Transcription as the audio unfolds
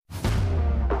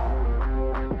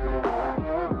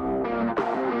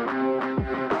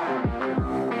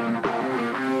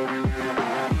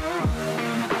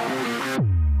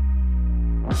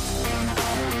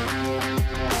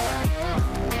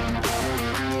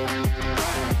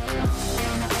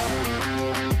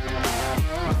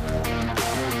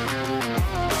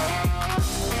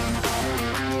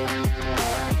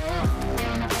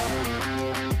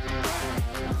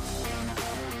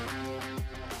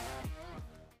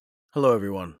Hello,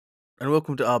 everyone, and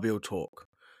welcome to RBL Talk.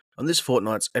 On this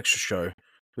fortnight's extra show,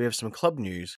 we have some club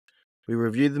news, we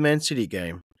review the Man City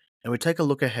game, and we take a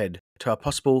look ahead to our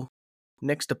possible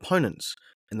next opponents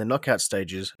in the knockout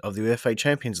stages of the UEFA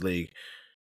Champions League.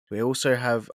 We also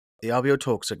have the RBL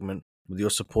Talk segment with your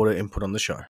supporter input on the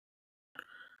show.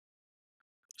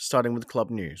 Starting with club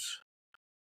news.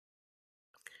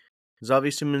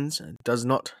 Xavi Simons does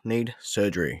not need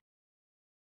surgery.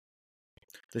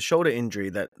 The shoulder injury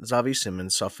that Xavi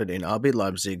Simons suffered in RB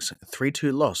Leipzig's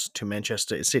 3-2 loss to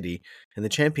Manchester City in the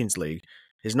Champions League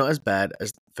is not as bad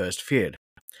as first feared,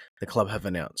 the club have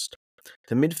announced.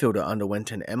 The midfielder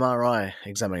underwent an MRI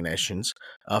examinations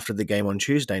after the game on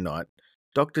Tuesday night.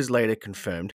 Doctors later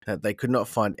confirmed that they could not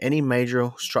find any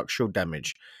major structural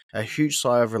damage, a huge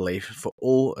sigh of relief for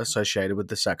all associated with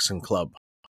the Saxon club.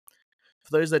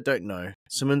 For those that don't know,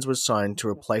 Simons was signed to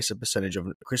replace a percentage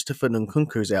of Christopher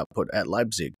Nkunku's output at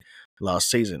Leipzig last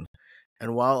season,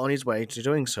 and while on his way to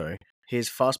doing so, he is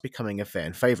fast becoming a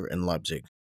fan favourite in Leipzig.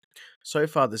 So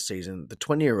far this season, the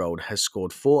 20-year-old has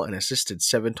scored 4 and assisted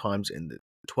 7 times in the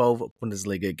 12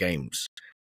 Bundesliga games.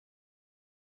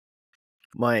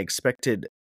 My expected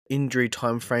injury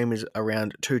time frame is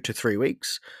around 2 to 3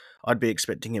 weeks. I'd be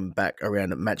expecting him back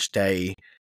around match day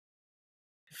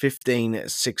 15,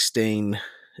 16.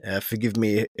 Forgive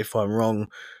me if I'm wrong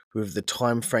with the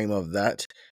time frame of that.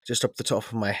 Just off the top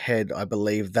of my head, I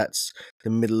believe that's the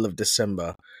middle of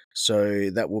December. So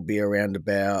that will be around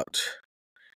about,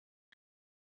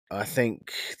 I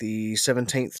think, the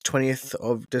 17th, 20th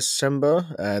of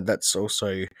December. That's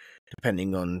also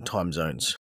depending on time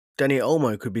zones. Danny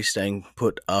Olmo could be staying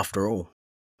put after all.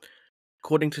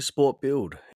 According to Sport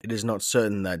Bild, it is not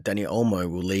certain that Danny Olmo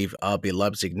will leave RB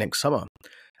Leipzig next summer,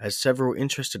 as several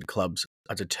interested clubs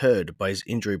are deterred by his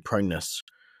injury proneness.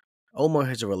 Olmo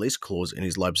has a release clause in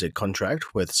his Leipzig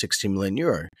contract worth €60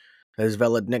 million that is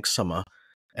valid next summer,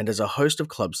 and as a host of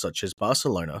clubs such as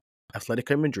Barcelona,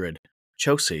 Atletico Madrid,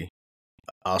 Chelsea,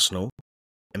 Arsenal,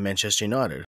 and Manchester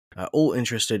United are all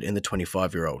interested in the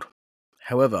 25-year-old.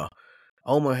 However,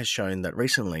 Olmo has shown that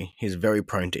recently he is very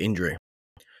prone to injury.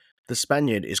 The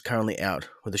Spaniard is currently out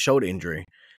with a shoulder injury,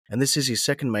 and this is his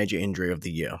second major injury of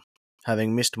the year,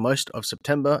 having missed most of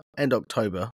September and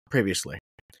October previously.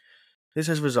 This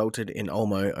has resulted in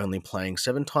Olmo only playing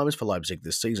 7 times for Leipzig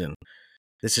this season.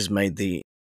 This has made the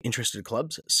interested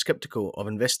clubs skeptical of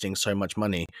investing so much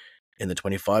money in the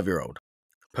 25-year-old.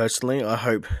 Personally, I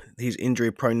hope his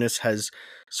injury proneness has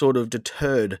sort of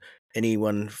deterred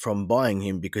anyone from buying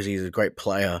him because he's a great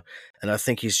player, and I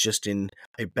think he's just in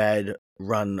a bad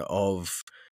run of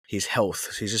his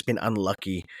health. He's just been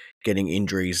unlucky getting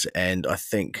injuries, and I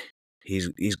think he's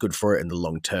good for it in the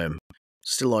long term.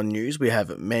 Still on news, we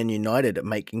have Man United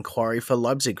make inquiry for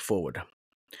Leipzig forward.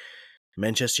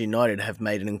 Manchester United have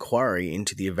made an inquiry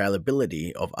into the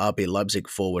availability of RB Leipzig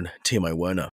forward Timo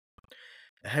Werner.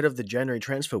 Ahead of the January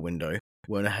transfer window,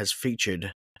 Werner has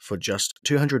featured for just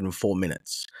 204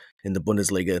 minutes in the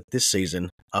Bundesliga this season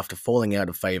after falling out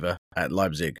of favour at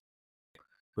Leipzig.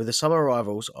 With the summer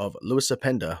arrivals of Luis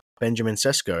Openda, Benjamin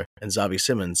Sesko and Xavi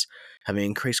Simons having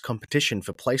increased competition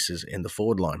for places in the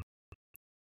forward line.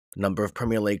 A number of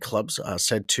Premier League clubs are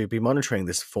said to be monitoring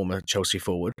this former Chelsea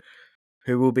forward,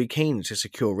 who will be keen to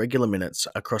secure regular minutes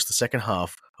across the second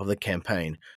half of the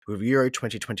campaign, with Euro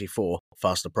 2024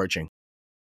 fast approaching.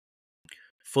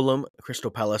 Fulham,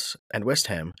 Crystal Palace and West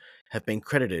Ham have been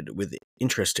credited with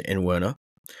interest in Werner,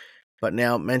 but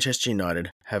now Manchester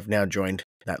United have now joined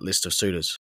that list of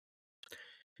suitors.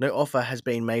 No offer has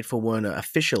been made for Werner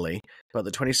officially, but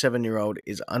the 27-year-old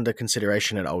is under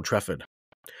consideration at Old Trafford.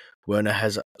 Werner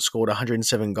has scored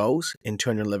 107 goals in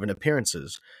 211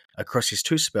 appearances across his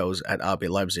 2 spells at RB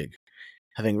Leipzig,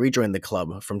 having rejoined the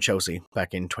club from Chelsea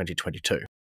back in 2022.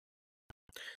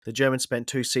 The German spent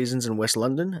 2 seasons in West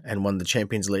London and won the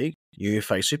Champions League,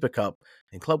 UEFA Super Cup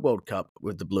and Club World Cup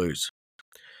with the Blues,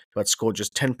 but scored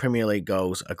just 10 Premier League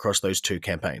goals across those 2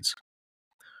 campaigns.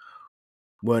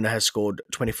 Werner has scored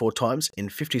 24 times in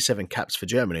 57 caps for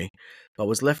Germany, but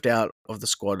was left out of the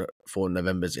squad for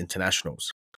November's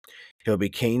internationals. He'll be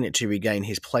keen to regain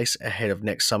his place ahead of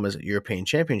next summer's European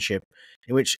Championship,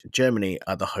 in which Germany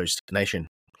are the host nation.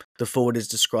 The forward is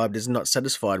described as not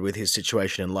satisfied with his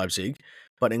situation in Leipzig,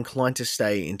 but inclined to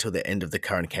stay until the end of the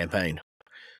current campaign.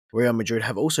 Real Madrid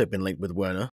have also been linked with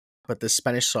Werner, but the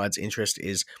Spanish side's interest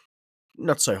is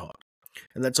not so hot.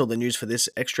 And that's all the news for this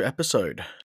extra episode.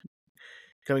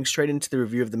 Going straight into the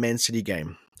review of the Man City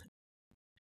game.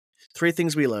 3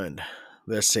 things we learned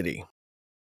versus City.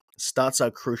 Starts are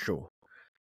crucial.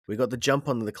 We got the jump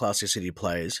on the classy City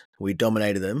players, we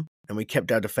dominated them, and we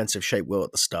kept our defensive shape well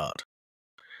at the start.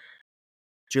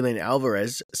 Julian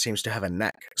Alvarez seems to have a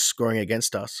knack scoring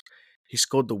against us. He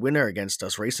scored the winner against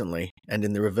us recently, and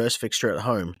in the reverse fixture at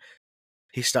home,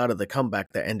 he started the comeback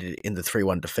that ended in the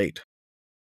 3-1 defeat.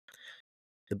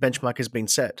 The benchmark has been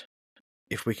set.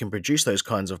 If we can produce those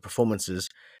kinds of performances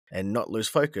and not lose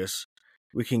focus,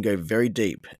 we can go very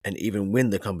deep and even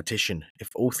win the competition if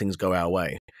all things go our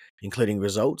way, including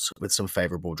results with some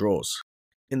favourable draws.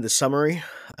 In the summary,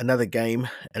 another game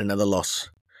and another loss,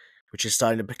 which is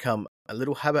starting to become a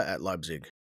little habit at Leipzig,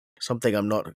 something I'm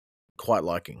not quite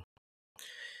liking.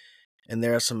 And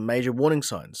there are some major warning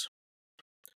signs.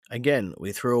 Again,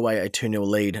 we threw away a 2-0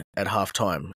 lead at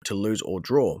half-time to lose or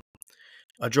draw.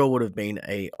 A draw would have been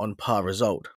a on-par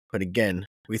result, but again,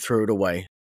 we threw it away,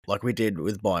 like we did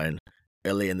with Bayern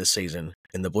early in the season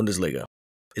in the Bundesliga.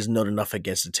 Is not enough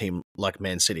against a team like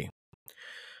Man City.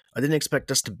 I didn't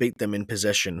expect us to beat them in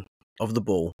possession of the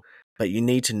ball, but you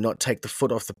need to not take the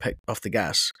foot off the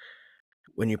gas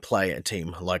when you play a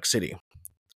team like City,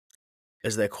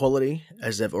 as their quality,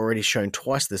 as they've already shown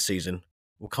twice this season,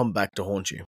 will come back to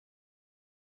haunt you.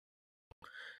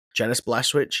 Janis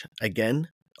Blaswich, again,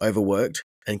 overworked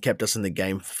and kept us in the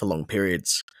game for long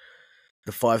periods.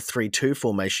 The 5-3-2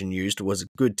 formation used was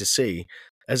good to see,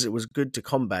 as it was good to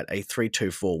combat a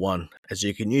 3-2-4-1, as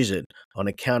you can use it on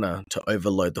a counter to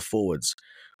overload the forwards,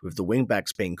 with the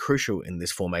wing-backs being crucial in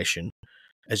this formation,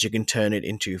 as you can turn it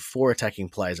into 4 attacking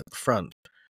players at the front,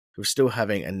 with still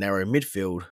having a narrow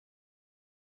midfield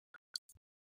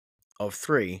of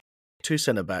 3, 2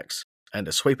 centre-backs, and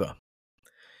a sweeper.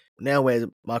 Now where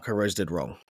Marco Rose did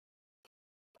wrong.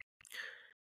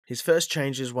 His first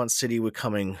changes once City were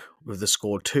coming with the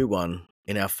score 2-1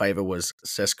 in our favour was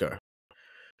Sesko,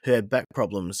 who had back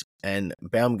problems, and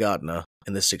Baumgartner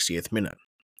in the 60th minute.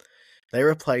 They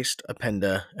replaced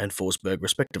Openda and Forsberg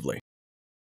respectively.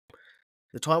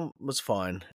 The time was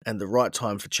fine and the right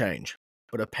time for change,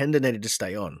 but Openda needed to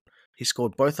stay on. He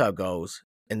scored both our goals,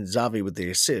 and Xavi with the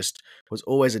assist was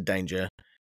always a danger,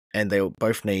 and they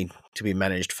both need to be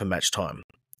managed for match time,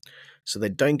 so they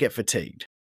don't get fatigued.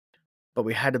 But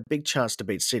we had a big chance to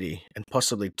beat City and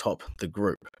possibly top the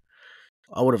group.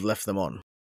 I would have left them on.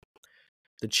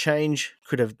 The change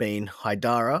could have been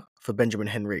Haidara for Benjamin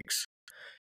Henriques.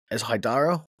 As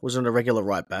Haidara wasn't a regular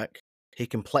right back, he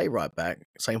can play right back,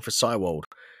 same for Seiwald,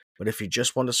 but if you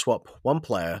just want to swap one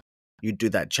player, you'd do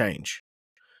that change.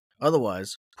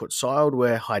 Otherwise, put Seiwald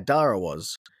where Haidara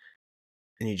was,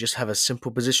 and you just have a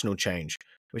simple positional change,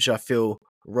 which I feel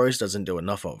Rose doesn't do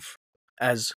enough of.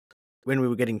 As when we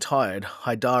were getting tired,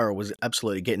 Haidara was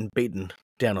absolutely getting beaten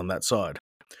down on that side.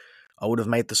 I would have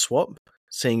made the swap,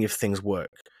 seeing if things work.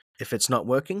 If it's not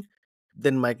working,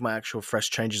 then make my actual fresh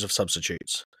changes of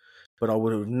substitutes. But I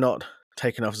would have not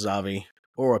taken off Xavi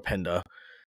or Openda,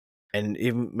 and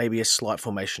even maybe a slight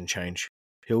formation change.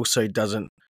 He also doesn't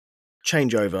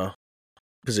change over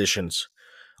positions.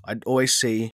 I'd always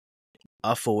see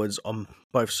our forwards on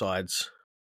both sides.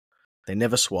 They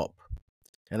never swap.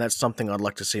 And that's something I'd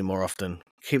like to see more often.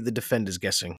 Keep the defenders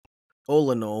guessing.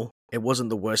 All in all, it wasn't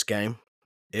the worst game.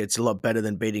 It's a lot better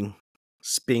than being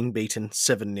beaten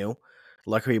 7-0,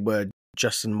 like we were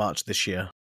just in March this year.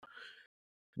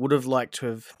 Would have liked to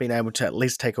have been able to at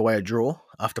least take away a draw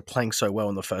after playing so well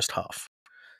in the first half.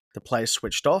 The players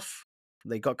switched off,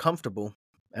 they got comfortable,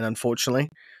 and unfortunately,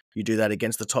 you do that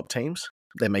against the top teams,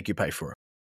 they make you pay for it.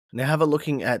 Now have a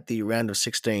looking at the round of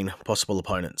 16 possible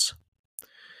opponents.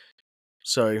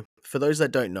 So, for those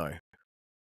that don't know,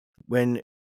 when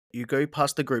you go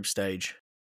past the group stage,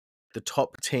 the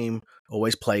top team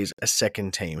always plays a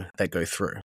second team that go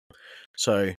through.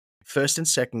 So, first and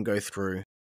second go through,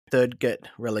 third get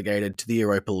relegated to the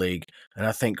Europa League, and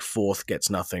I think fourth gets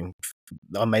nothing.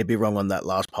 I may be wrong on that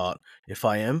last part. If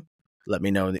I am, let me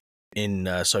know in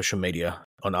social media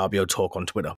on RBL Talk on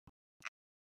Twitter.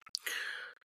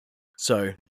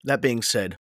 So, that being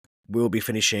said, we'll be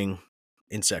finishing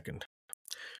in second.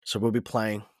 So we'll be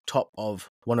playing top of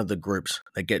one of the groups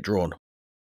that get drawn.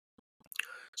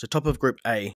 So top of Group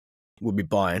A will be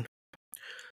Bayern.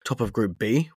 Top of Group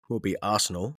B will be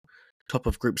Arsenal. Top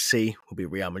of Group C will be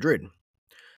Real Madrid.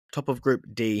 Top of Group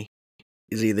D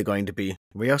is either going to be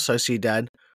Real Sociedad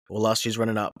or last year's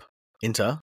runner-up,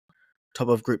 Inter. Top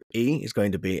of Group E is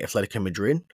going to be Atletico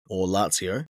Madrid or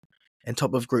Lazio. And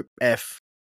top of Group F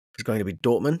is going to be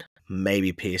Dortmund,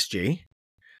 maybe PSG.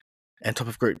 And top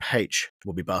of Group H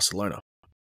will be Barcelona.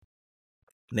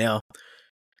 Now,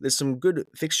 there's some good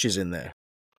fixtures in there.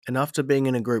 And after being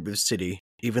in a group with City,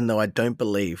 even though I don't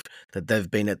believe that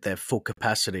they've been at their full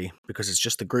capacity because it's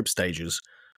just the group stages,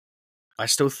 I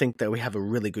still think that we have a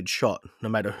really good shot, no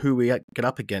matter who we get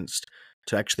up against,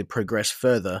 to actually progress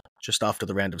further just after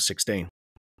the round of 16.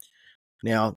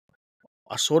 Now,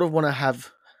 I sort of want to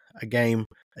have a game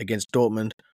against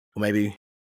Dortmund or maybe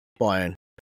Bayern.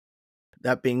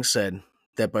 That being said,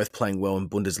 they're both playing well in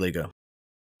Bundesliga.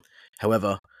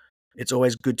 However, it's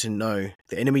always good to know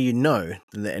the enemy you know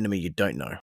than the enemy you don't know.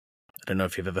 I don't know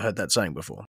if you've ever heard that saying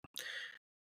before.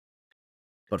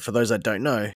 But for those that don't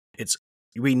know,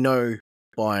 we know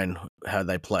Bayern, how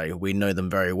they play. We know them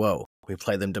very well. We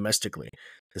play them domestically,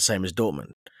 the same as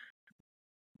Dortmund.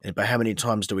 But how many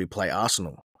times do we play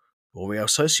Arsenal, or Real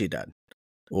Sociedad,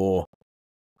 or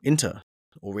Inter,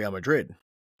 or Real Madrid,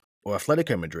 or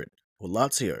Atletico Madrid, or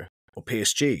Lazio, or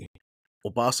PSG,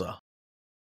 or Barca?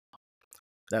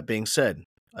 That being said,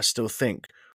 I still think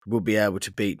we'll be able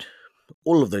to beat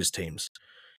all of those teams,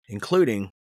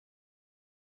 including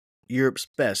Europe's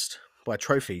best by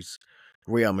trophies,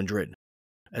 Real Madrid,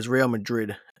 as Real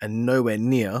Madrid are nowhere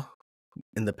near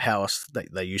in the powers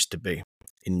that they used to be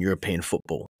in European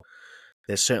football.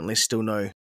 There's certainly still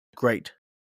no great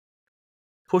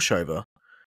pushover.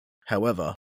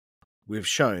 However, we've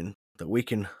shown that we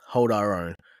can hold our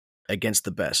own against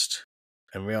the best,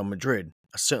 and Real Madrid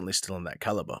are certainly still in that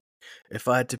caliber. If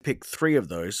I had to pick three of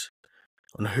those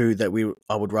on who that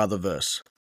I would rather verse,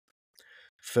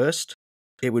 first,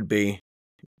 it would be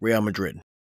Real Madrid.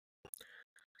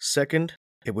 Second,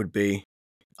 it would be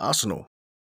Arsenal.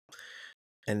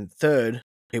 And third,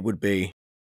 it would be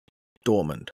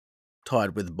Dortmund,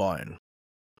 tied with Bayern.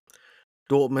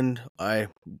 Dortmund, I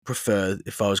prefer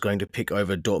if I was going to pick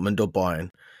over Dortmund or Bayern.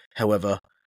 However,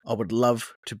 I would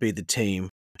love to be the team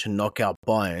to knock out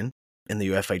Bayern in the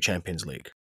UEFA Champions League.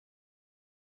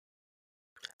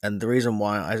 And the reason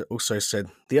why I also said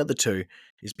the other two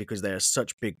is because they are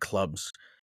such big clubs.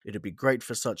 It'd be great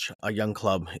for such a young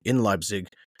club in Leipzig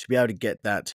to be able to get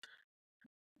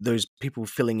those people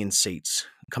filling in seats,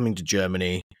 coming to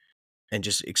Germany, and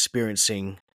just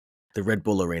experiencing the Red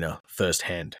Bull Arena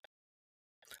firsthand.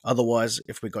 Otherwise,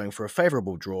 if we're going for a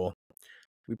favourable draw,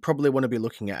 we probably want to be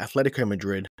looking at Atletico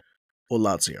Madrid or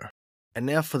Lazio. And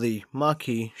now for the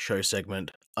marquee show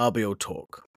segment, RBL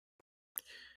Talk.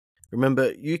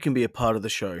 Remember, you can be a part of the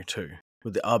show too,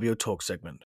 with the RBL Talk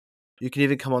segment. You can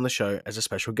even come on the show as a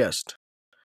special guest.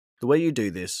 The way you do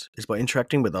this is by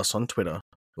interacting with us on Twitter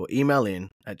or email in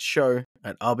at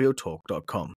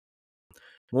show@rbltalk.com.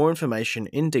 More information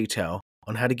in detail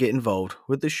on how to get involved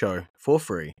with the show for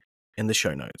free in the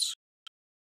show notes.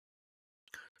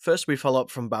 First, we follow up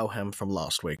from Balham from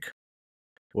last week.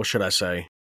 Or should I say,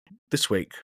 this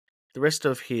week. The rest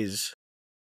of his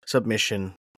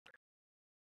submission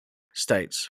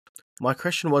states, "My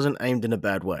question wasn't aimed in a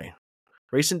bad way.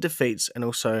 Recent defeats and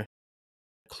also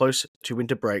close to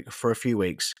winter break for a few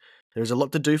weeks, there is a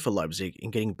lot to do for Leipzig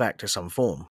in getting back to some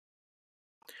form.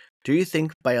 Do you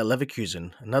think Bayer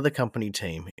Leverkusen, another company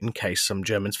team, in case some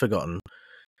Germans forgotten,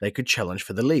 they could challenge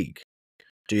for the league?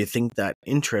 Do you think that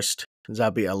interest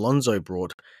Xabi Alonso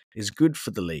brought is good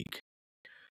for the league?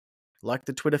 Like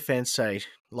the Twitter fans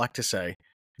like to say,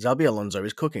 Xabi Alonso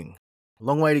is cooking. A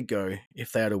long way to go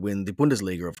if they are to win the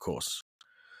Bundesliga, of course.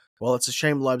 While it's a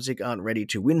shame Leipzig aren't ready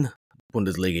to win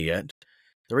Bundesliga yet,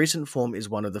 the recent form is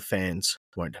one of the fans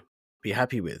won't be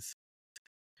happy with.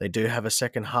 They do have a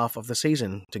second half of the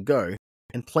season to go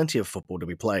and plenty of football to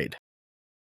be played.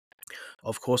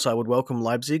 Of course, I would welcome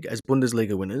Leipzig as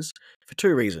Bundesliga winners for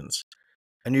two reasons.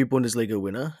 A new Bundesliga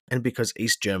winner, and because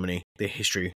East Germany, their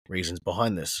history reasons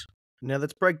behind this. Now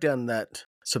let's break down that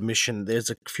submission. There's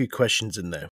a few questions in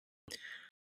there.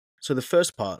 So the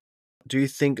first part, do you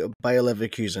think Bayer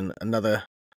Leverkusen, another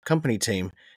company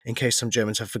team, in case some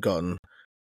Germans have forgotten,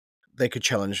 they could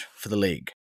challenge for the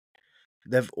league?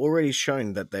 They've already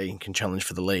shown that they can challenge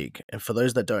for the league, and for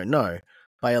those that don't know,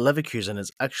 Bayer Leverkusen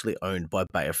is actually owned by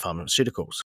Bayer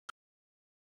Pharmaceuticals.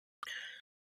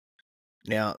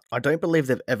 Now, I don't believe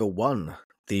they've ever won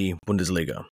the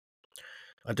Bundesliga.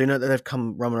 I do know that they've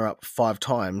come runner-up 5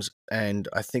 times, and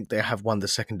I think they have won the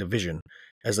second division,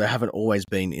 as they haven't always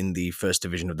been in the first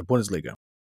division of the Bundesliga.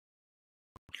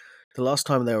 The last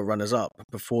time they were runners-up,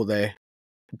 before their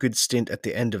good stint at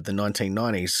the end of the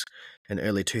 1990s and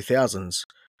early 2000s,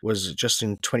 was just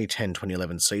in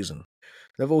 2010-2011 season.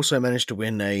 They've also managed to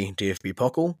win a DFB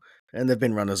Pokal, and they've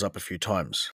been runners-up a few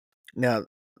times. Now,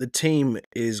 the team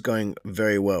is going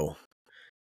very well.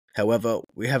 However,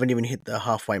 we haven't even hit the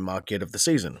halfway mark yet of the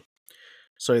season,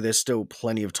 so there's still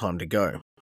plenty of time to go.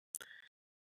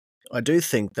 I do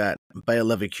think that Bayer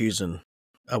Leverkusen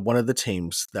are one of the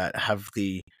teams that have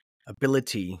the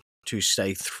ability to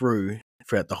stay throughout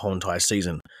the whole entire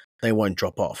season. They won't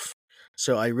drop off.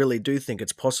 So I really do think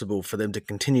it's possible for them to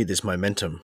continue this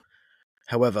momentum.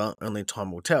 However, only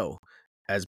time will tell,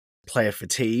 as player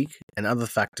fatigue and other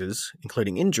factors,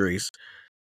 including injuries,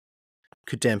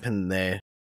 could dampen their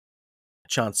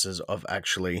chances of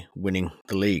actually winning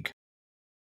the league.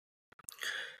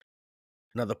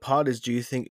 Another part is, do you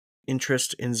think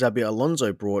interest in Xabi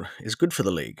Alonso brought is good for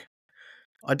the league?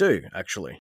 I do,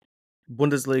 actually.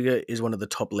 Bundesliga is one of the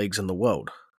top leagues in the world,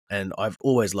 and I've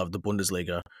always loved the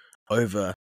Bundesliga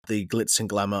over the glitz and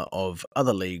glamour of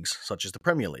other leagues such as the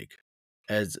Premier League,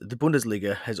 as the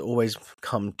Bundesliga has always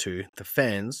come to the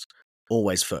fans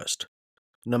always first,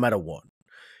 no matter what.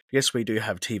 Yes, we do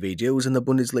have TV deals in the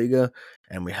Bundesliga,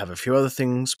 and we have a few other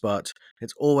things, but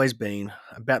it's always been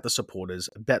about the supporters,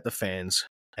 about the fans,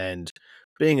 and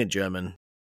being a German,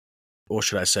 or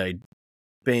should I say,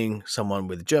 being someone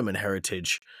with German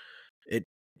heritage,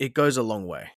 it goes a long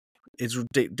way. It's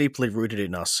deeply rooted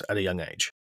in us at a young age.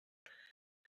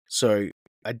 So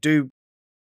I do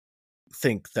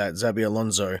think that Xabi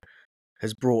Alonso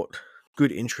has brought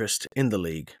good interest in the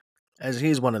league, as he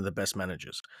is one of the best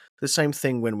managers. The same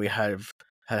thing when we have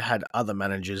had other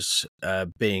managers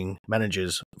being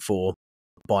managers for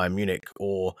Bayern Munich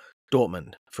or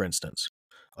Dortmund, for instance.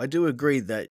 I do agree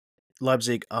that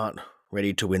Leipzig aren't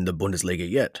ready to win the Bundesliga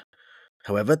yet.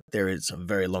 However, there is a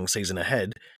very long season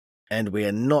ahead, and we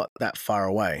are not that far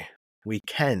away. We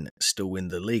can still win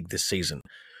the league this season.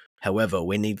 However,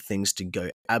 we need things to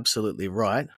go absolutely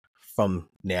right from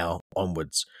now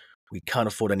onwards. We can't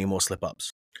afford any more slip-ups.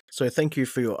 So thank you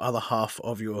for your other half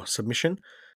of your submission,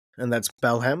 and that's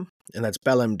Balham, and that's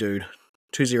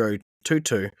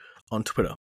BalhamDude2022 on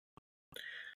Twitter.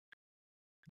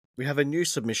 We have a new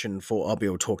submission for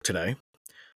RBL Talk today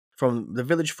from the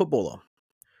Village Footballer,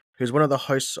 who's one of the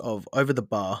hosts of Over the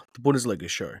Bar, the Bundesliga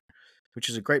show, which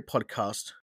is a great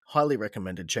podcast. Highly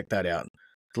recommended. Check that out.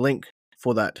 The link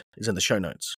for that is in the show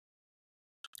notes.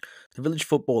 The Village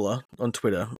Footballer on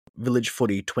Twitter,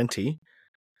 VillageFooty20,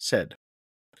 said,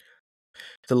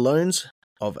 the loans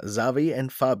of Xavi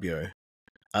and Fabio,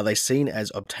 are they seen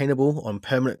as obtainable on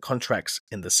permanent contracts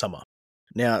in the summer?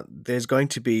 Now, there's going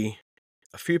to be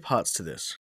a few parts to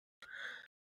this.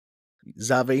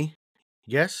 Xavi,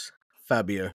 yes.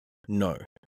 Fabio, no.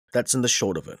 That's in the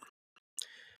short of it.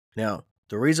 Now,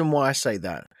 the reason why I say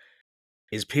that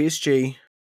is PSG,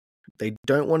 they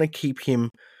don't want to keep him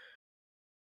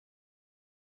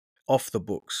off the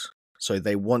books, so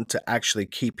they want to actually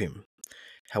keep him.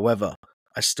 However,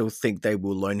 I still think they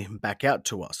will loan him back out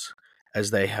to us,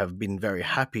 as they have been very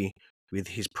happy with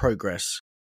his progress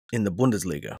in the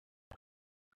Bundesliga.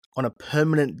 On a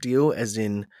permanent deal, as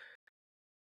in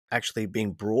actually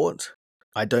being brought,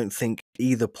 I don't think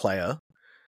either player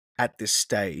at this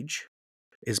stage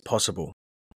is possible.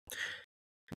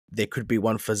 There could be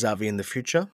one for Xavi in the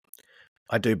future.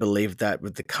 I do believe that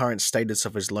with the current status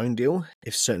of his loan deal,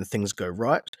 if certain things go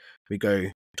right, we go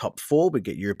top 4, we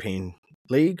get European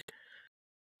League,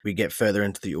 we get further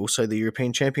into the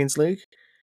European Champions League,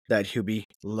 that he'll be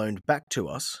loaned back to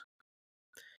us.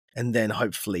 And then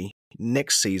hopefully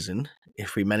next season,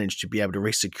 if we manage to be able to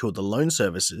resecure the loan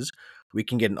services, we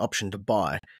can get an option to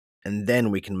buy, and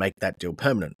then we can make that deal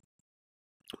permanent.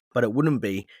 But it wouldn't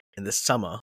be in the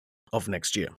summer of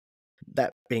next year.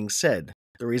 That being said,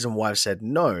 the reason why I've said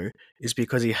no is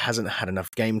because he hasn't had enough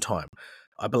game time.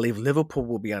 I believe Liverpool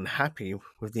will be unhappy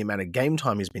with the amount of game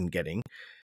time he's been getting,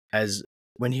 as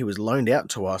when he was loaned out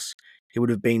to us, they would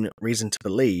have been reason to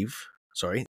believe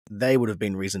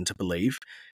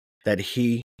that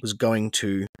he was going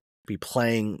to be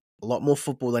playing a lot more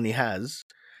football than he has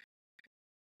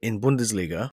in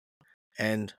Bundesliga,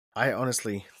 and I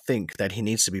honestly think that he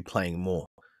needs to be playing more.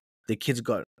 The kid's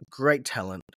got great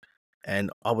talent,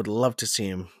 and I would love to see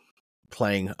him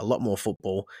playing a lot more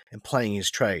football and playing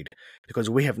his trade, because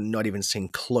we have not even seen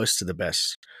close to the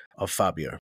best of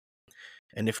Fabio.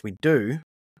 And if we do,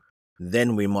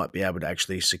 then we might be able to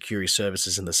actually secure his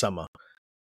services in the summer.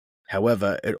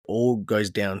 However, it all goes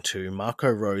down to Marco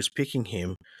Rose picking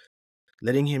him,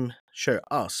 letting him show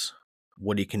us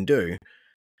what he can do,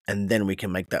 and then we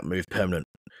can make that move permanent.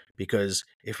 Because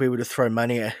if we were to throw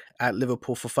money at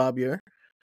Liverpool for Fabio,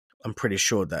 I'm pretty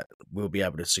sure that we'll be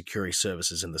able to secure his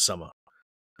services in the summer.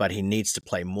 But he needs to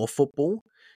play more football,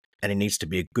 and he needs to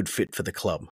be a good fit for the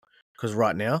club. Because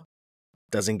right now,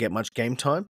 doesn't get much game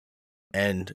time,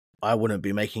 and I wouldn't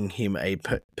be making him a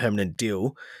permanent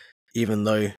deal, even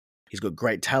though he's got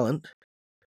great talent,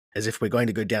 as if we're going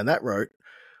to go down that road,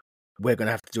 we're going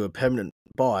to have to do a permanent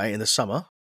buy in the summer,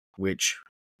 which,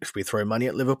 if we throw money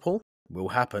at Liverpool, will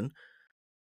happen.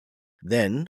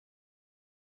 Then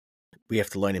we have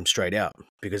to loan him straight out,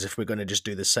 because if we're going to just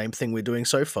do the same thing we're doing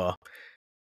so far,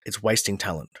 it's wasting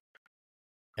talent.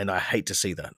 And I hate to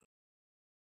see that,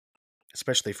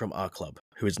 especially from our club,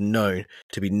 who is known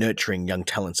to be nurturing young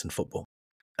talents in football.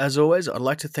 As always, I'd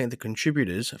like to thank the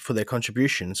contributors for their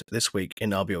contributions this week in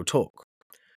RBL Talk,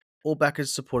 all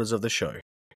backers supporters of the show,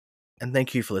 and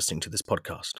thank you for listening to this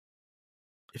podcast.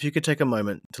 If you could take a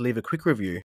moment to leave a quick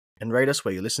review and rate us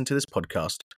where you listen to this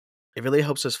podcast, it really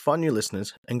helps us find new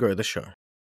listeners and grow the show.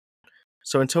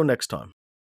 So until next time,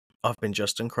 I've been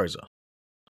Justin Crozer.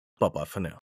 Bye-bye for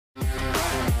now.